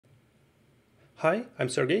Hi, I'm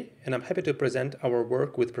Sergey, and I'm happy to present our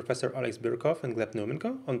work with Professor Alex Biryukov and Gleb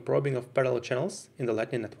Naumenko on probing of parallel channels in the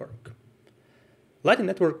Lightning Network. Lightning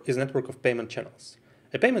Network is a network of payment channels.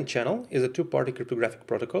 A payment channel is a two-party cryptographic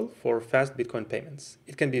protocol for fast Bitcoin payments.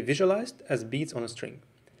 It can be visualized as beads on a string.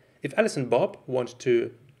 If Alice and Bob want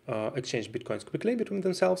to exchange Bitcoins quickly between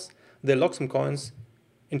themselves, they lock some coins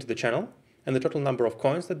into the channel, and the total number of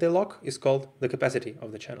coins that they lock is called the capacity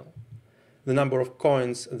of the channel. The number of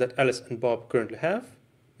coins that Alice and Bob currently have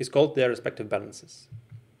is called their respective balances.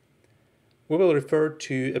 We will refer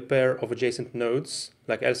to a pair of adjacent nodes,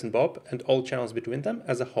 like Alice and Bob, and all channels between them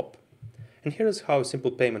as a hop. And here is how simple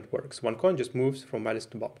payment works. One coin just moves from Alice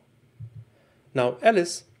to Bob. Now,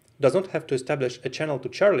 Alice does not have to establish a channel to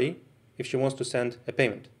Charlie if she wants to send a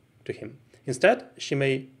payment to him. Instead, she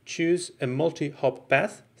may choose a multi-hop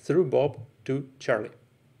path through Bob to Charlie.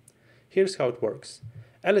 Here's how it works.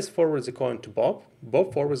 Alice forwards a coin to Bob,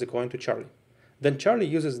 Bob forwards a coin to Charlie. Then Charlie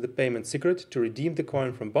uses the payment secret to redeem the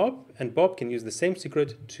coin from Bob, and Bob can use the same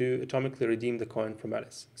secret to atomically redeem the coin from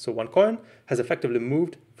Alice. So one coin has effectively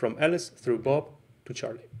moved from Alice through Bob to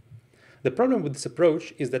Charlie. The problem with this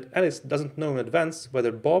approach is that Alice doesn't know in advance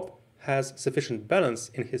whether Bob has sufficient balance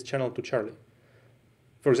in his channel to Charlie.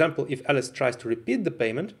 For example, if Alice tries to repeat the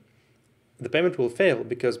payment will fail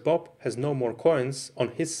because Bob has no more coins on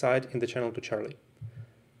his side in the channel to Charlie.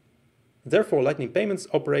 Therefore, Lightning payments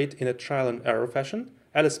operate in a trial and error fashion.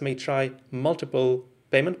 Alice may try multiple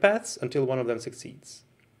payment paths until one of them succeeds.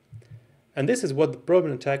 And this is what the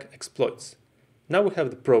probing attack exploits. Now we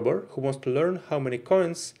have the prober who wants to learn how many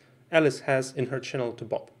coins Alice has in her channel to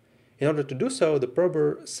Bob. In order to do so, the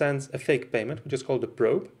prober sends a fake payment, which is called a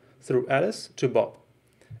probe, through Alice to Bob.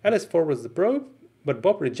 Alice forwards the probe, but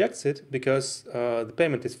Bob rejects it because the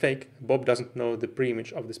payment is fake. Bob doesn't know the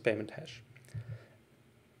pre-image of this payment hash.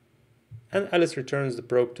 And Alice returns the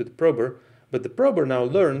probe to the prober, but the prober now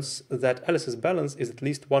learns that Alice's balance is at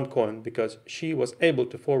least one coin because she was able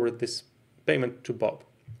to forward this payment to Bob.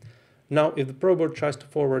 Now, if the prober tries to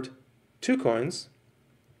forward 2 coins,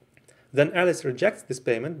 then Alice rejects this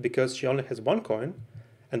payment because she only has 1 coin,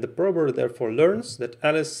 and the prober therefore learns that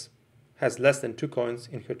Alice has less than 2 coins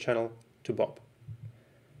in her channel to Bob.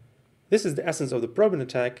 This is the essence of the probing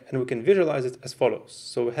attack, and we can visualize it as follows.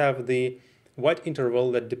 So we have the white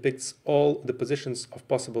interval that depicts all the positions of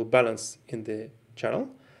possible balance in the channel,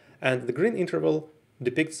 and the green interval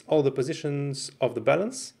depicts all the positions of the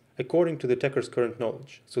balance according to the attacker's current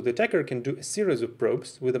knowledge. So the attacker can do a series of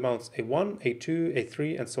probes with amounts A1, A2,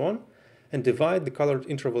 A3, and so on, and divide the colored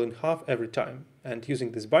interval in half every time. And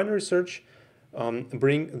using this binary search,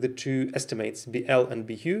 bring the two estimates, BL and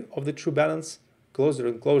BU, of the true balance closer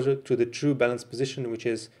and closer to the true balance position, which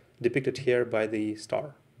is depicted here by the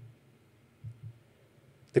star.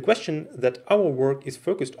 The question that our work is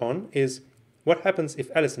focused on is what happens if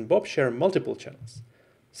Alice and Bob share multiple channels.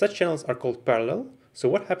 Such channels are called parallel, so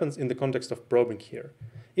what happens in the context of probing here?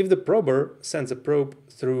 If the prober sends a probe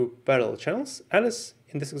through parallel channels, Alice,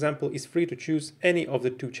 in this example, is free to choose any of the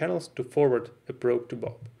 2 channels to forward a probe to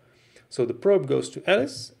Bob. So the probe goes to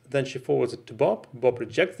Alice, then she forwards it to Bob, Bob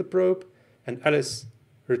rejects the probe, and Alice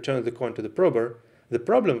returns the coin to the prober. The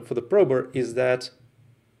problem for the prober is that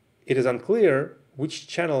it is unclear which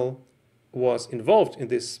channel was involved in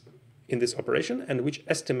this operation and which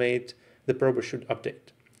estimate the prober should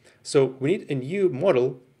update. So we need a new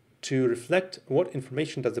model to reflect what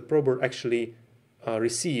information does the prober actually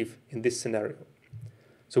receive in this scenario.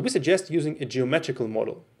 So we suggest using a geometrical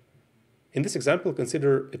model. In this example,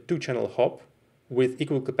 consider a 2-channel hop with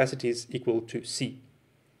equal capacities equal to C.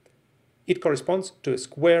 It corresponds to a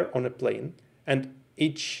square on a plane, and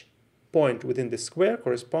each point within this square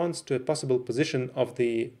corresponds to a possible position of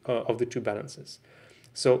the 2 balances.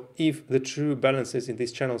 So if the true balances in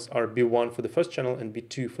these channels are B1 for the first channel and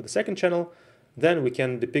B2 for the second channel, then we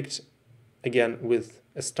can depict again with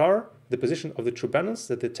a star the position of the true balance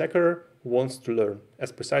that the attacker wants to learn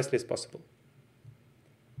as precisely as possible.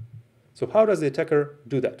 So how does the attacker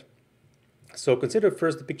do that? So consider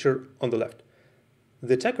first the picture on the left.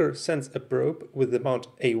 The attacker sends a probe with the amount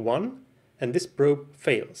A1, and this probe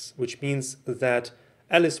fails, which means that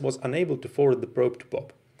Alice was unable to forward the probe to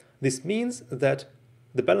Bob. This means that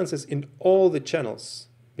the balances in all the channels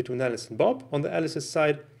between Alice and Bob on the Alice's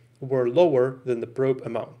side were lower than the probe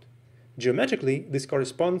amount. Geometrically, this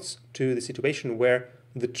corresponds to the situation where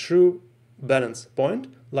the true balance point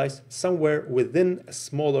lies somewhere within a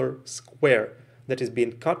smaller square that is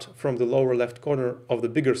being cut from the lower left corner of the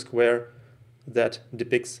bigger square that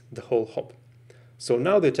depicts the whole hop. So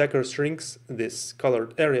now the attacker shrinks this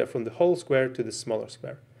colored area from the whole square to the smaller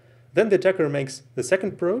square. Then the attacker makes the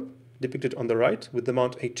second probe depicted on the right with the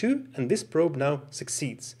mount A2, and this probe now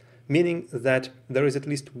succeeds, meaning that there is at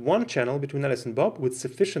least one channel between Alice and Bob with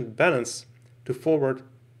sufficient balance to forward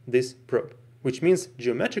this probe, which means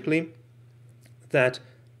geometrically that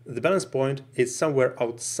the balance point is somewhere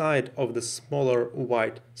outside of the smaller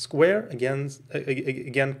white square,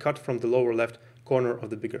 again cut from the lower left corner of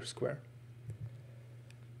the bigger square.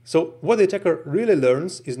 So what the attacker really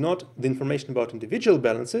learns is not the information about individual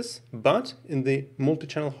balances, but in the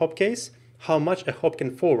multi-channel hop case, how much a hop can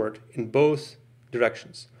forward in both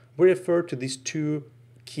directions. We refer to these two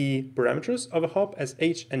key parameters of a hop as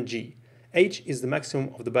h and g. H is the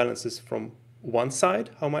maximum of the balances from one side,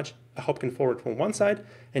 how much a hop can forward from one side,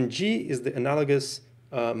 and g is the analogous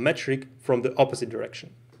metric from the opposite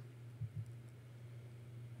direction.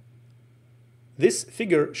 This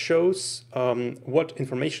figure shows what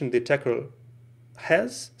information the attacker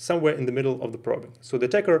has somewhere in the middle of the probing. So the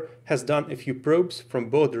attacker has done a few probes from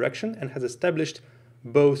both directions and has established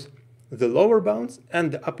both the lower bounds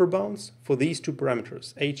and the upper bounds for these two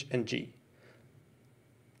parameters, h and g.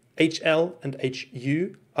 HL and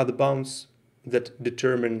HU are the bounds that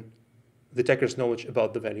determine the attacker's knowledge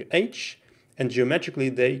about the value h, and geometrically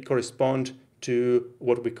they correspond to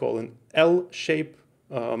what we call an L shape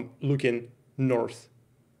looking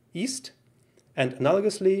northeast, and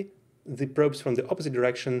analogously the probes from the opposite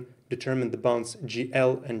direction determine the bounds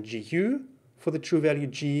GL and GU for the true value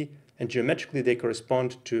g, and geometrically they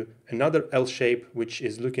correspond to another L shape which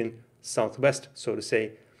is looking southwest, so to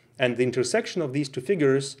say, and the intersection of these two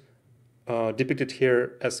figures, depicted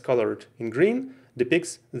here as colored in green,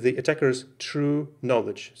 depicts the attacker's true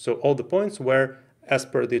knowledge. So all the points where, as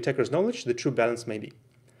per the attacker's knowledge, the true balance may be.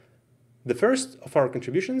 The first of our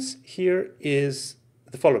contributions here is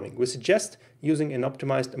the following. We suggest using an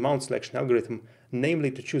optimized amount selection algorithm,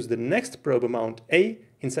 namely to choose the next probe amount A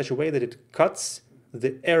in such a way that it cuts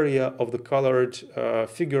the area of the colored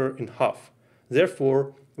figure in half.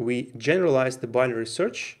 Therefore, we generalize the binary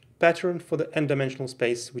search pattern for the n-dimensional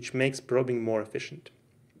space, which makes probing more efficient.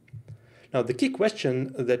 Now, the key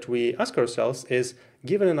question that we ask ourselves is,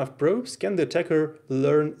 given enough probes, can the attacker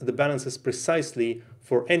learn the balances precisely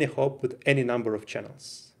for any hop with any number of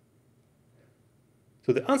channels?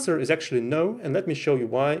 So the answer is actually no, and let me show you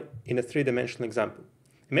why in a three-dimensional example.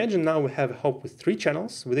 Imagine now we have a hop with 3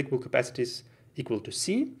 channels with equal capacities equal to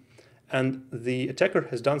C, and the attacker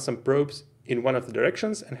has done some probes in one of the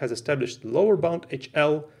directions and has established the lower bound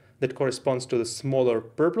HL that corresponds to the smaller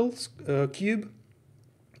purple cube,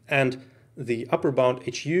 and the upper bound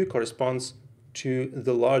HU corresponds to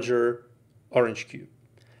the larger orange cube.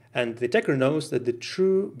 And the attacker knows that the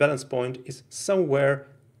true balance point is somewhere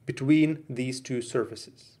between these two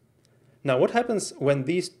surfaces. Now, what happens when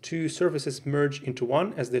these two surfaces merge into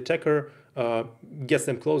one as the attacker gets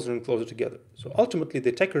them closer and closer together? So ultimately,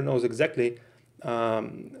 the attacker knows exactly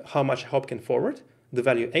how much a hop can forward, the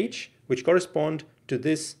value h, which correspond to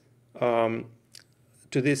this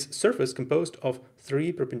surface composed of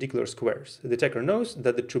 3 perpendicular squares. The attacker knows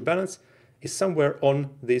that the true balance is somewhere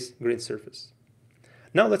on this green surface.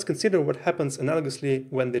 Now let's consider what happens analogously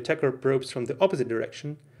when the attacker probes from the opposite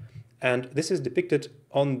direction, and this is depicted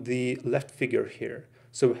on the left figure here.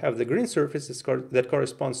 So we have the green surface that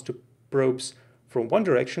corresponds to probes from one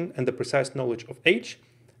direction and the precise knowledge of h,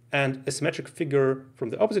 and a symmetric figure from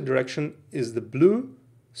the opposite direction is the blue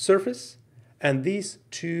surface, and these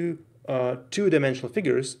two-dimensional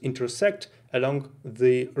figures intersect along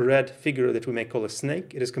the red figure that we may call a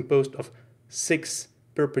snake. It is composed of 6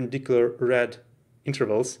 perpendicular red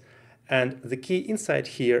intervals, and the key insight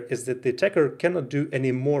here is that the attacker cannot do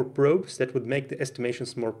any more probes that would make the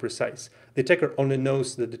estimations more precise. The attacker only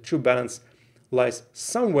knows that the true balance lies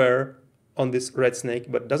somewhere on this red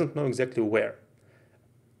snake, but doesn't know exactly where.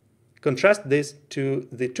 Contrast this to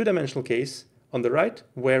the two-dimensional case on the right,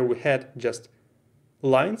 where we had just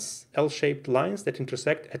lines, L-shaped lines that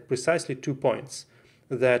intersect at precisely 2 points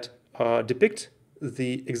that depict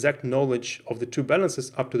the exact knowledge of the two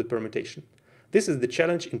balances up to the permutation. This is the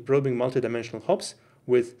challenge in probing multidimensional hops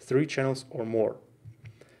with 3 channels or more.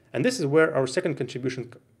 And this is where our second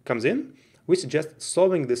contribution comes in. We suggest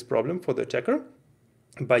solving this problem for the attacker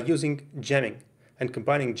by using jamming and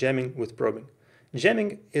combining jamming with probing.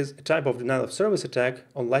 Jamming is a type of denial of service attack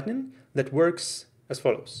on Lightning that works as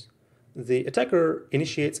follows. The attacker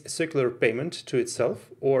initiates a circular payment to itself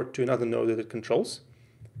or to another node that it controls,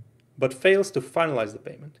 but fails to finalize the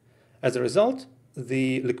payment. As a result,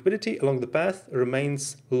 the liquidity along the path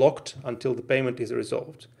remains locked until the payment is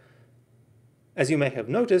resolved. As you may have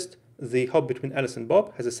noticed, the hop between Alice and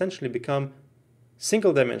Bob has essentially become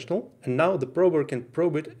single-dimensional, and now the prober can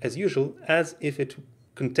probe it as usual, as if it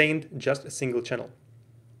contained just a single channel.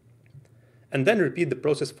 and then repeat the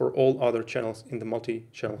process for all other channels in the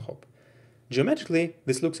multi-channel hop. Geometrically,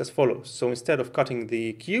 this looks as follows. So instead of cutting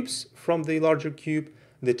the cubes from the larger cube,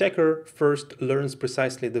 the attacker first learns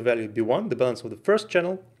precisely the value B1, the balance of the first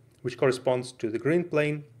channel, which corresponds to the green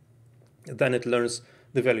plane. Then it learns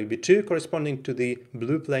the value B2 corresponding to the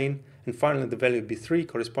blue plane, and finally the value B3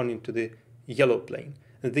 corresponding to the yellow plane.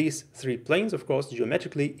 And these three planes, of course,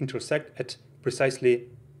 geometrically intersect at precisely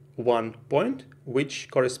one point,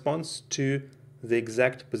 which corresponds to the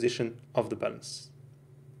exact position of the balance.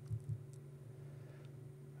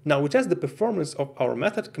 Now we test the performance of our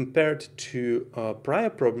method compared to prior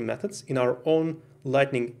probing methods in our own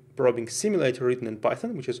Lightning probing simulator written in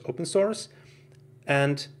Python, which is open source,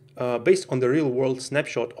 and based on the real-world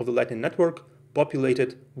snapshot of the Lightning network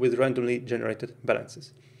populated with randomly generated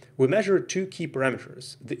balances. We measure two key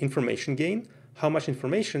parameters: the information gain, how much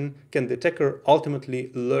information can the attacker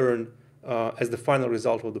ultimately learn as the final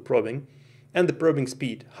result of the probing, and the probing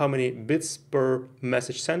speed, how many bits per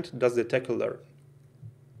message sent does the attacker learn.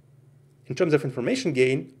 In terms of information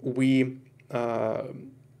gain, we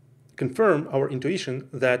confirm our intuition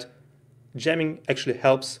that jamming actually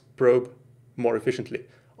helps probe more efficiently.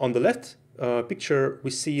 On the left picture,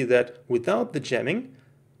 we see that without the jamming,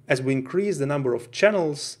 as we increase the number of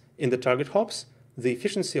channels in the target hops, the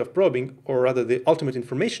efficiency of probing, or rather the ultimate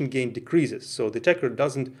information gain, decreases. So the attacker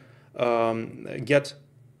doesn't get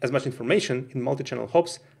as much information in multi-channel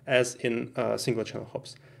hops as in single-channel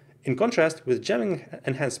hops. In contrast, with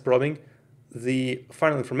jamming-enhanced probing, the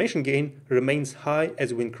final information gain remains high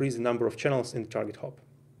as we increase the number of channels in the target hop.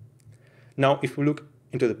 Now, if we look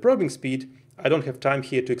into the probing speed, I don't have time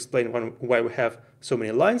here to explain why we have so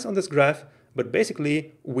many lines on this graph, but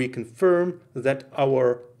basically we confirm that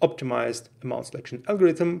our optimized amount selection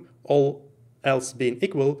algorithm, all else being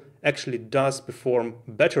equal, actually does perform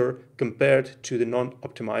better compared to the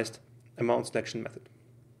non-optimized amount selection method.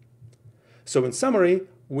 So in summary,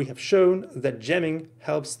 we have shown that jamming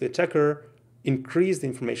helps the attacker increase the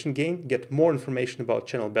information gain, get more information about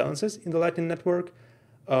channel balances in the Lightning network,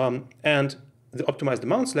 and the optimized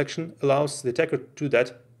amount selection allows the attacker to do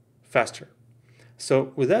that faster.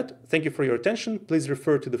 So with that, thank you for your attention. Please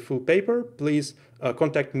refer to the full paper. Please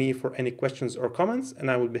contact me for any questions or comments,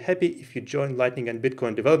 and I will be happy if you join Lightning and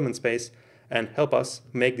Bitcoin development space and help us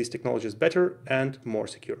make these technologies better and more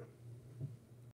secure.